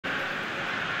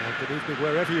Good evening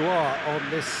wherever you are on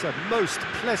this most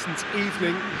pleasant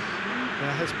evening.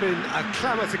 There has been a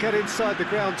clamour to get inside the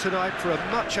ground tonight for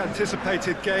a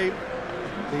much-anticipated game.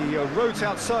 The roads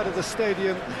outside of the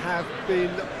stadium have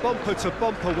been bumper to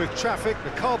bumper with traffic.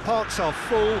 The car parks are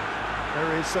full.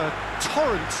 There is a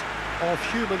torrent of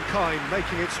humankind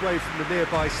making its way from the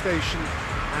nearby station,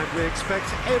 and we expect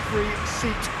every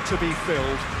seat to be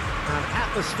filled. An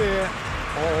atmosphere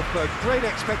of great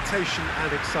expectation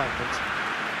and excitement.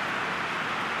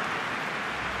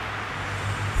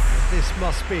 This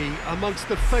must be amongst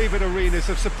the favoured arenas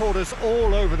of supporters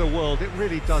all over the world. It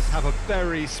really does have a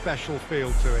very special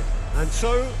feel to it. And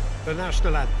so, the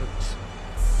national anthems.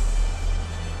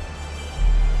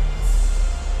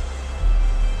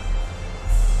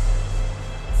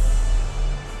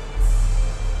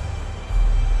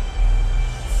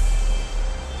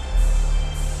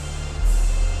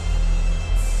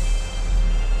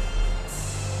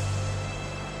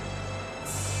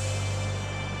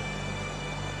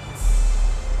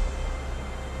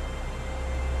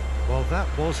 Well,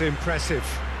 that was impressive.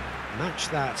 Match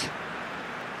that.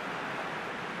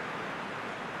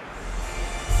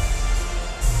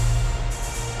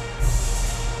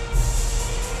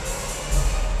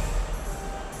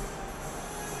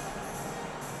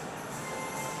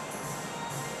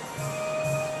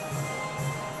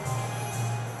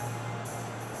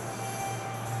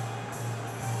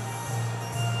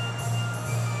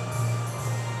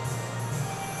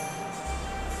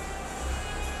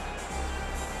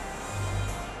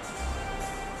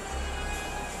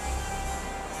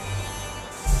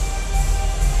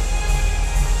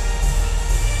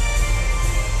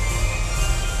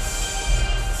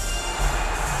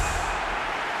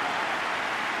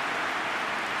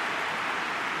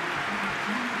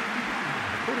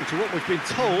 To what we've been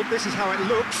told, this is how it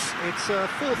looks. It's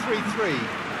 4-3-3.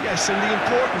 Yes, and the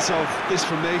importance of this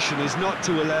formation is not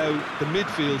to allow the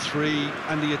midfield three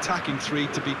and the attacking three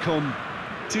to become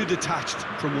too detached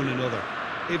from one another.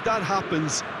 If that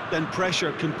happens, then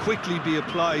pressure can quickly be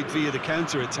applied via the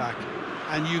counter-attack,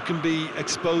 and you can be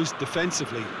exposed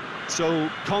defensively. So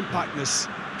compactness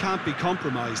can't be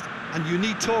compromised, and you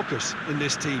need talkers in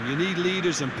this team. You need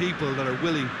leaders and people that are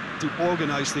willing to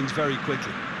organise things very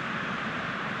quickly.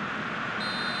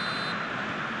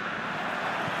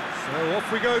 So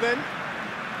off we go then.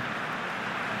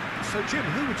 So Jim,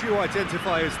 who would you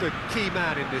identify as the key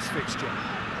man in this fixture?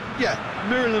 Yeah,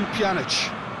 Miralem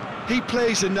Pjanic. He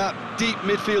plays in that deep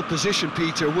midfield position,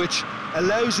 Peter, which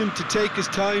allows him to take his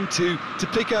time to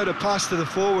pick out a pass to the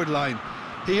forward line.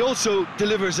 He also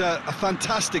delivers a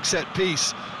fantastic set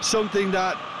piece, something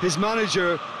that his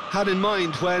manager had in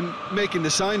mind when making the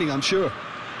signing, I'm sure.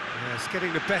 Yes,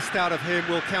 getting the best out of him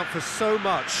will count for so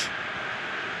much.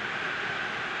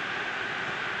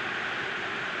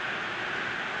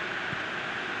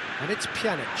 And it's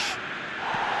Pjanic.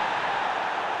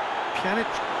 Pjanic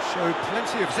showed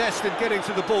plenty of zest in getting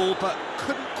to the ball, but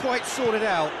couldn't quite sort it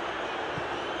out.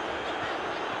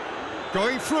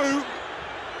 Going through.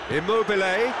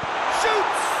 Immobile.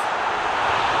 Shoots!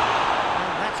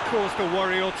 And that's caused a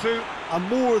worry or two. A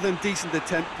more than decent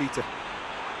attempt, Peter.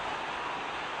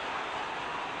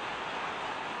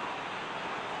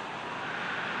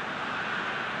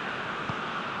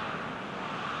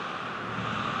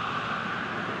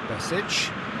 Message.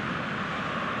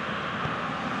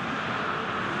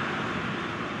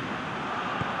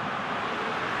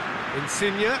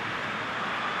 Insigne.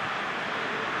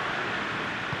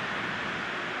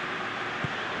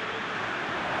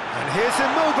 And here's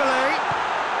Immobile.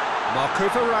 Marco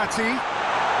Verratti.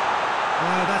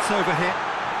 That's overhit.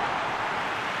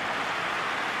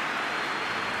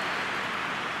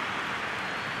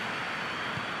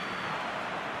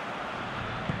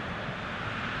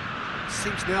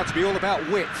 Seems now to be all about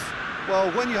width.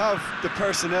 Well, when you have the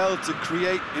personnel to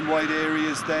create in wide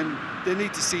areas, then they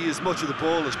need to see as much of the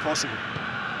ball as possible.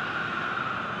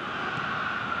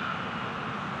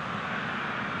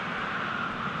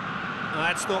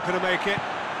 That's not going to make it.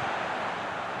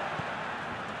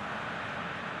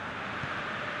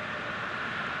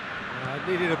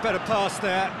 Needed a better pass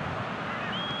there.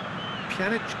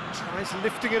 Pjanic tries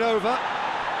lifting it over.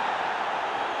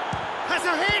 Has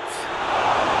a hit!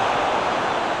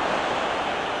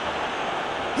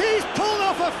 He's pulled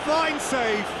off a fine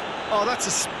save. Oh, that's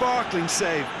a sparkling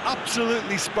save.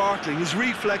 Absolutely sparkling. His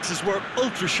reflexes were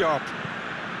ultra sharp.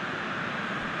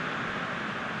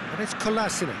 And it's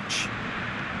Kolasinac.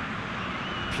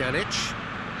 Pjanic.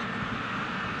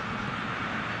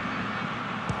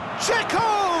 Checo!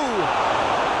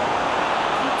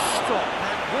 Good stop.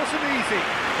 That wasn't easy.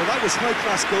 Well, that was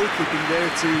high-class goalkeeping there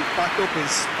to back up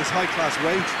his high-class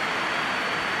range.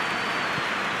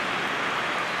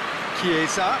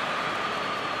 Chiesa.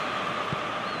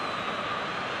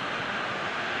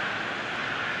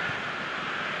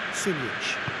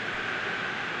 Simic.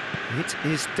 It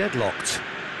is deadlocked.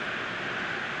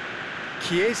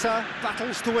 Chiesa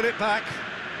battles to win it back.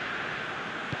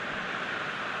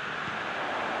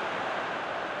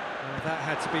 Oh, that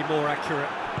had to be more accurate.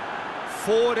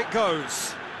 Forward it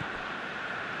goes.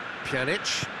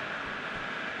 Pjanic.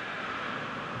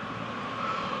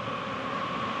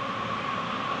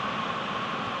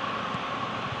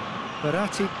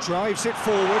 Verratti drives it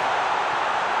forward.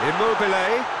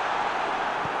 Immobile.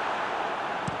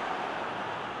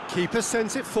 Keeper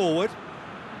sends it forward.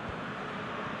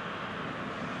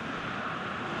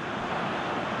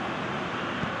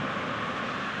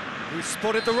 He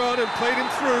spotted the run and played him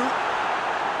through.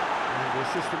 And the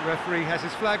assistant referee has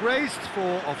his flag raised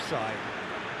for offside.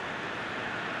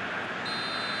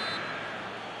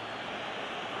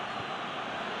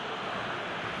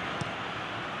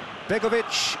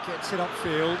 Begovic gets it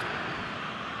upfield.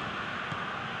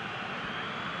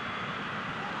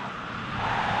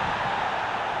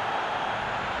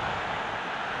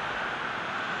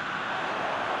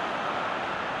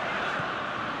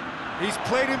 He's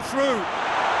played him through.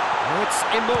 Oh, it's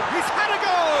Immobile. He's had a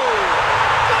goal!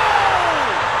 Goal!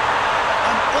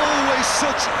 And always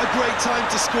such a great time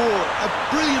to score. A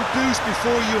brilliant boost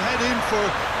before you head in for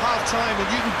half-time, and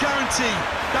you can guarantee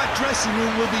that dressing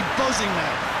room will be buzzing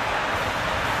now.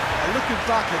 And looking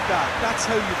back at that, that's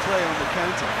how you play on the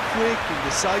counter. Quick and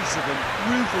decisive and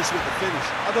ruthless with the finish.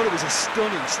 I thought it was a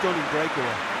stunning, stunning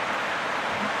breakaway.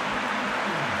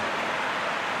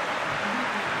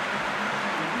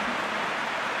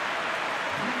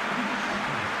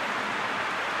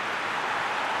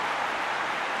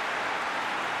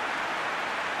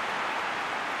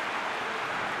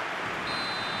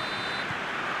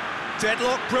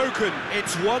 Deadlock broken,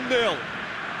 it's 1-0.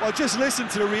 Well, just listen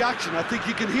to the reaction. I think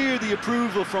you can hear the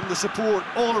approval from the support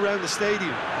all around the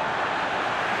stadium.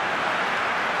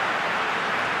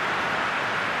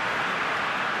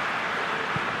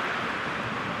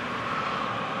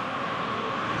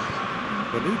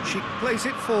 Bonucci plays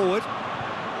it forward.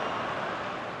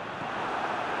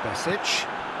 Besic.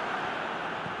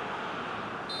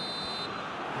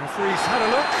 Referee's had a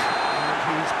look,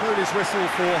 and he's blown his whistle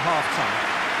for half-time.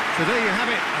 So there you have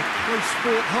it, a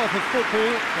close-fought half of football,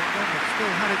 but one that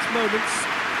still had its moments.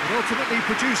 It ultimately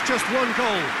produced just one goal.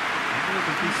 A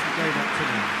really decent game up to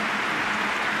now.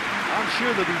 I'm sure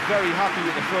they'll be very happy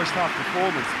with the first half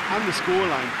performance and the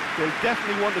scoreline. They'll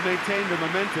definitely want to maintain the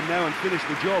momentum now and finish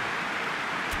the job.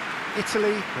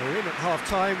 Italy are in at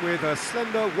half-time with a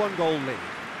slender one-goal lead.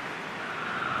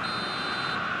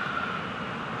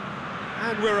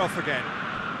 And we're off again.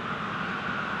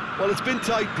 Well, it's been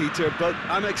tight, Peter, but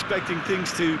I'm expecting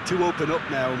things to open up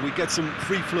now and we get some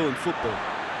free-flowing football.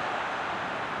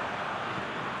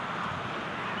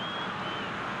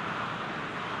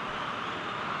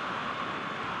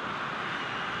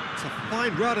 It's a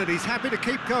fine run and he's happy to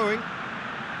keep going.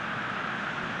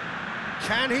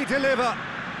 Can he deliver?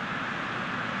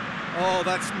 Oh,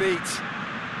 that's neat.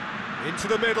 Into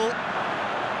the middle.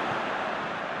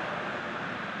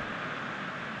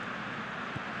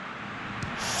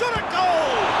 Shot a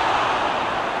goal!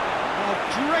 Oh,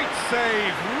 great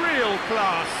save, real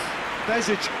class.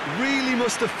 Besic really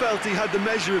must have felt he had the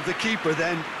measure of the keeper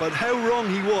then, but how wrong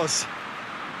he was.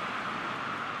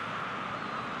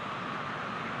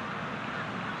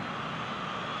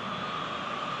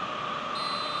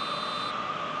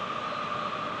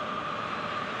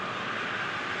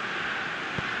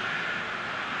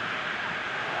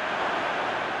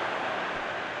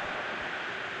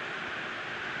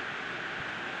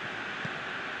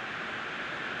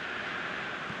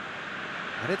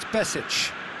 And it's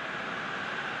Besic.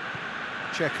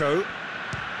 Dzeko.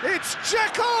 It's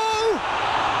Dzeko!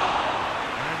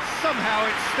 And somehow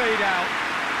it stayed out.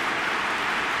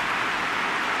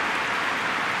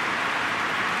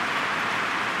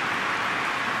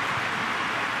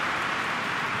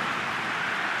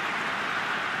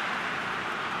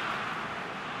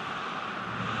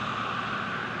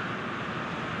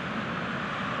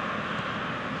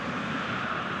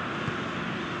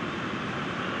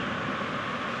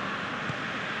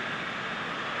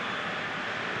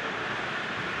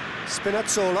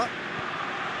 Spinazzola.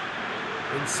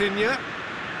 Insigne.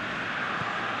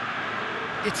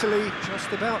 Italy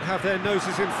just about have their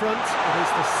noses in front. It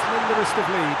is the slenderest of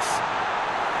leads.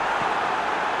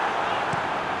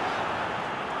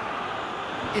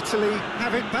 Italy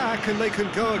have it back and they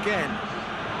can go again.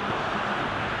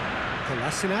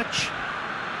 Kolasinac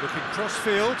looking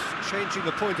cross-field, changing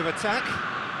the point of attack.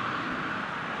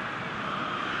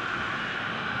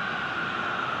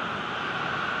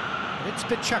 It's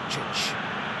Bicakcic.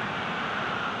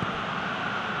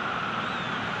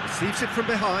 Receives it from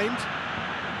behind.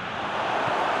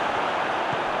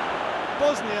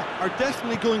 Bosnia are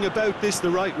definitely going about this the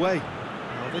right way.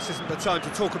 Well, this isn't the time to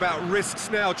talk about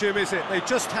risks now, Jim, is it? They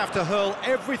just have to hurl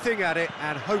everything at it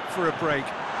and hope for a break.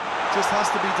 Just has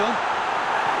to be done.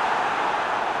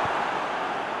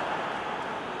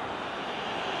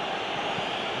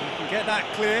 You can get that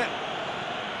clear.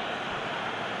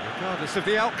 Regardless of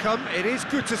the outcome, it is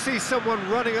good to see someone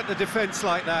running at the defence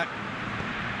like that.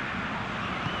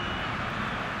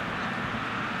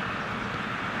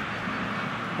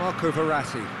 Marco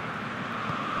Verratti.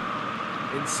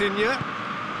 Insigne.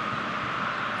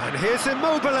 And here's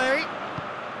Immobile.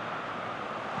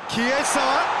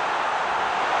 Chiesa.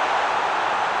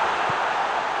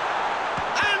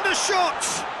 And a shot!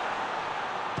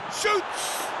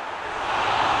 Shoots!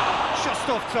 Just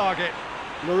off target.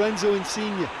 Lorenzo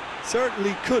Insigne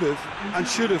certainly could have and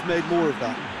should have made more of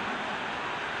that.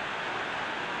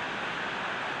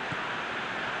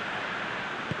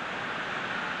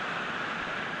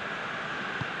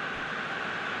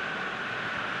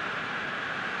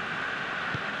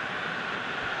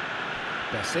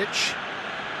 Besic.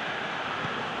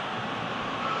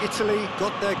 Italy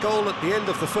got their goal at the end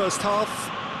of the first half,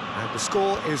 and the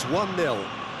score is 1-0.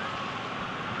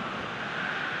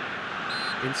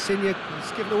 Insigne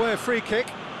has given away a free kick.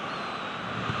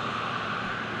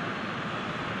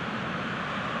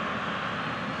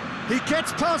 He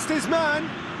gets past his man.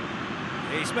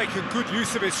 He's making good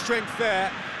use of his strength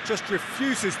there, just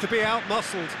refuses to be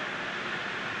out-muscled.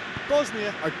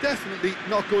 Bosnia are definitely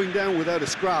not going down without a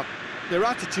scrap. Their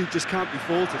attitude just can't be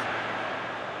faulted.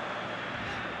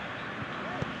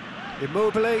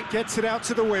 Immobile gets it out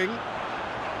to the wing. Goes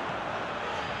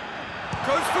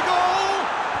for goal!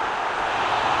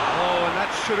 Oh, and that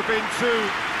should have been two.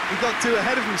 He got too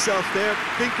ahead of himself there,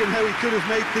 thinking how he could have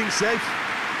made things safe.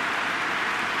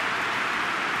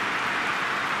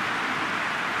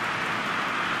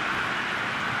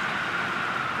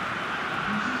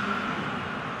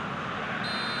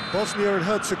 Bosnia and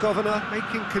Herzegovina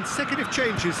making consecutive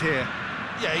changes here.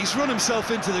 Yeah, he's run himself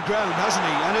into the ground, hasn't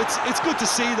he? And it's good to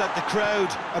see that the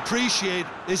crowd appreciate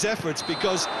his efforts,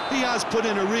 because he has put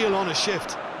in a real honest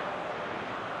shift.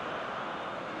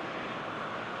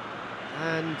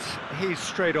 And he's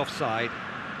straight offside.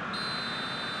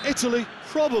 Italy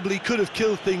probably could have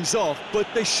killed things off, but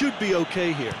they should be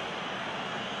okay here.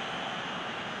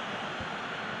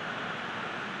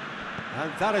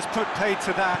 And that has put paid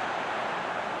to that.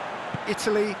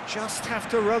 Italy just have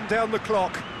to run down the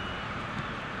clock.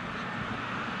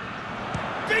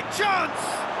 Big chance!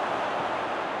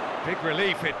 Big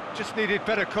relief, it just needed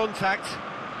better contact.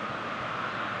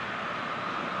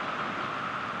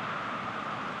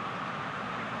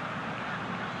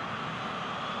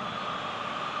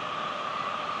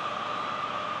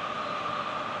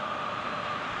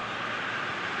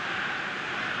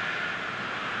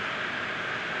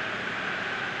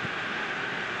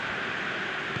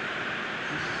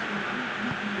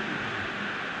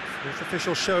 Fourth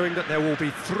official showing that there will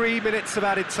be 3 minutes of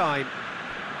added time.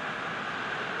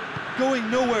 Going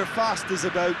nowhere fast is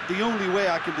about the only way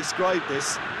I can describe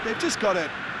this. They've just got to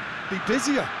be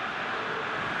busier.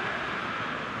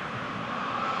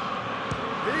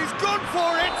 He's gone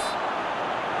for it!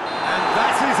 And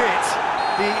that is it.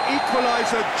 The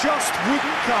equaliser just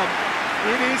wouldn't come.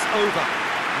 It is over.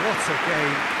 What a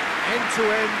game. End to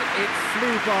end, it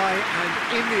flew by,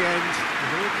 and in the end, it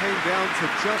all came down to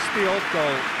just the odd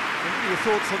goal. What are your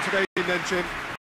thoughts on today's game then, Jim?